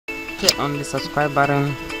click on the subscribe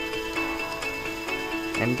button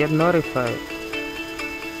and get notified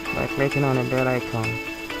by clicking on the bell icon.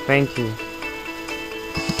 Thank you.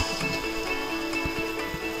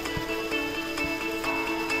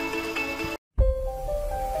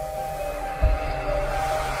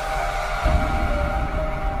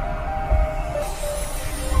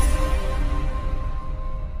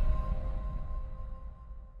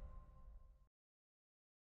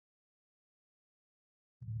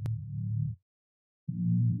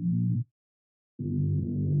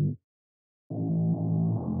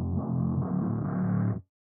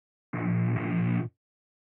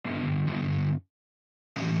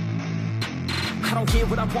 I don't get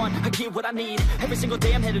what I want, I get what I need. Every single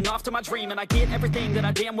day I'm heading off to my dream, and I get everything that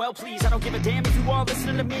I damn well please. I don't give a damn if you all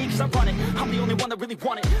listening to me, cause I run it. I'm the only one that really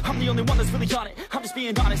want it, I'm the only one that's really on it. I'm just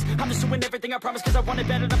being honest, I'm just doing everything I promise, cause I want it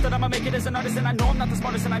bad enough that I'ma make it as an artist. And I know I'm not the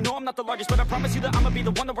smartest, and I know I'm not the largest, but I promise you that I'ma be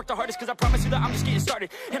the one that worked the hardest, cause I promise you that I'm just getting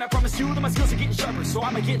started. And I promise you that my skills are getting sharper, so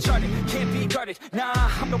I'ma get charted. Can't be guarded, nah,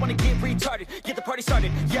 I'm the one to get retarded. Get the party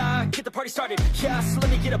started, yeah, get the party started. Yeah, so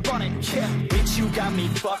let me get up on it, yeah. Bitch, you got me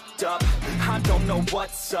fucked up, I don't know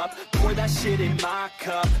what's up. Pour that shit in my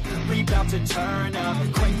cup, we bout to turn up.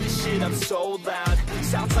 Crank this shit up so loud,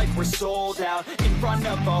 sounds like we're sold out. In front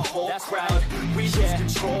of a whole crowd, we lose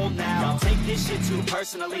control now. I'll take this shit too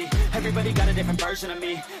personally. Everybody got a different version of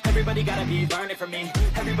me, everybody gotta be learning from me.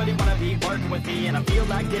 Everybody wanna be working with me, and I feel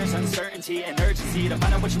like there's uncertainty and urgency to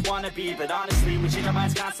find out what you wanna be. But honestly, we change our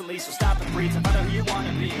minds constantly, so stop and breathe to find out who you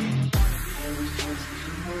wanna be.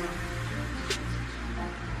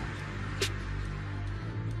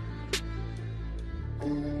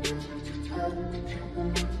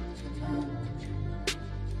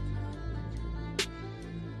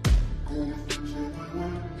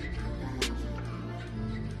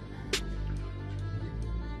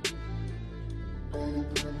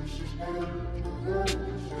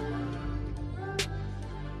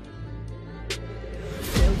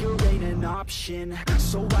 Failure ain't an option,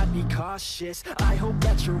 so I'd be cautious. I hope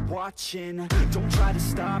that you're watching. Don't try to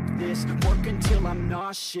stop this, work until I'm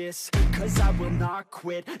nauseous, cause I will not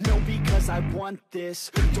quit, no, because I want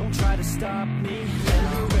this. Don't try to stop me,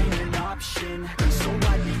 failure ain't an option, so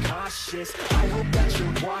I'd be cautious. I hope that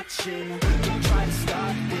you're watching. Don't try to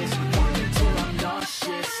stop this, work until I'm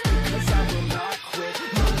nauseous, cause I will not quit,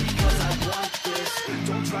 no, because I want this.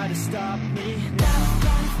 Don't try to stop me now.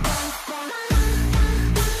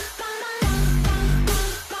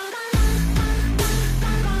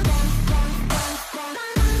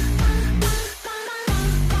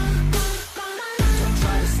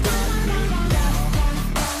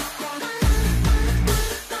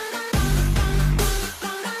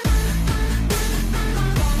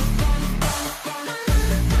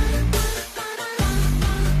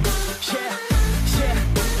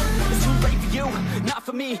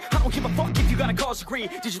 Me, I don't give a fuck if you got a college degree.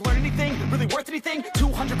 Did you learn anything? Really worth anything?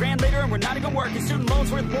 200 grand later and we're not even working. Student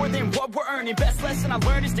loans worth more than what we're earning. Best lesson I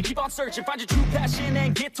learned is to keep on searching. Find your true passion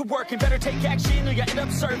and get to work. And better take action or you end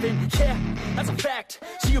up serving. Yeah, that's a fact.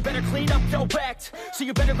 So you better clean up your act. So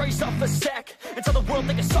you better grow yourself a sack and tell the world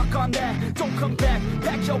they can suck on that. Don't come back,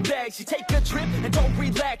 pack your bags. You take a trip and don't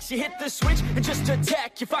relax. You hit the switch and just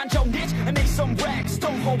attack. You find your niche and make some racks.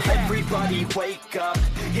 Don't hold back. Everybody wake up,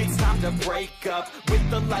 it's time to break up with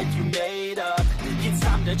the life you made up. It's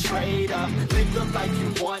time to trade up, live the life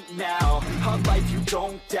you want now, a life you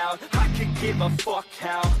don't doubt. I could give a fuck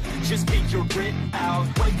how, just figure it out.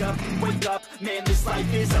 Wake up, man, this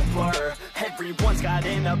life is a blur. Everyone's got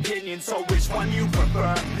an opinion, so which one you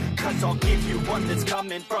prefer? Cause I'll give you one that's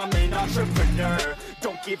coming from an entrepreneur.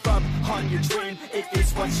 Don't give up on your dream if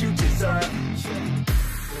it's what you deserve.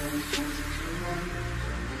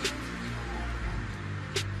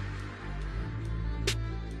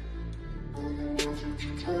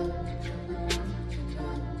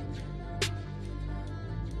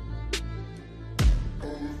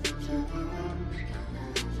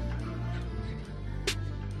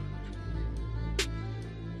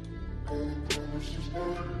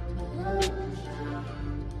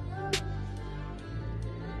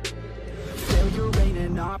 Failure ain't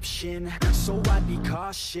an option, so I'd be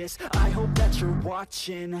cautious. I hope that you're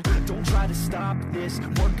watching. Don't try to stop this,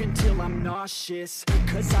 work until I'm nauseous,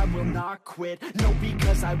 cause I will not quit, no,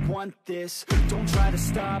 because I want this. Don't try to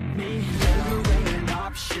stop me, failure ain't an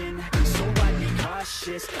option, so I'd be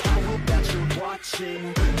cautious. I hope that you're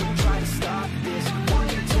watching. Don't try to stop this,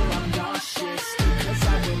 work until I'm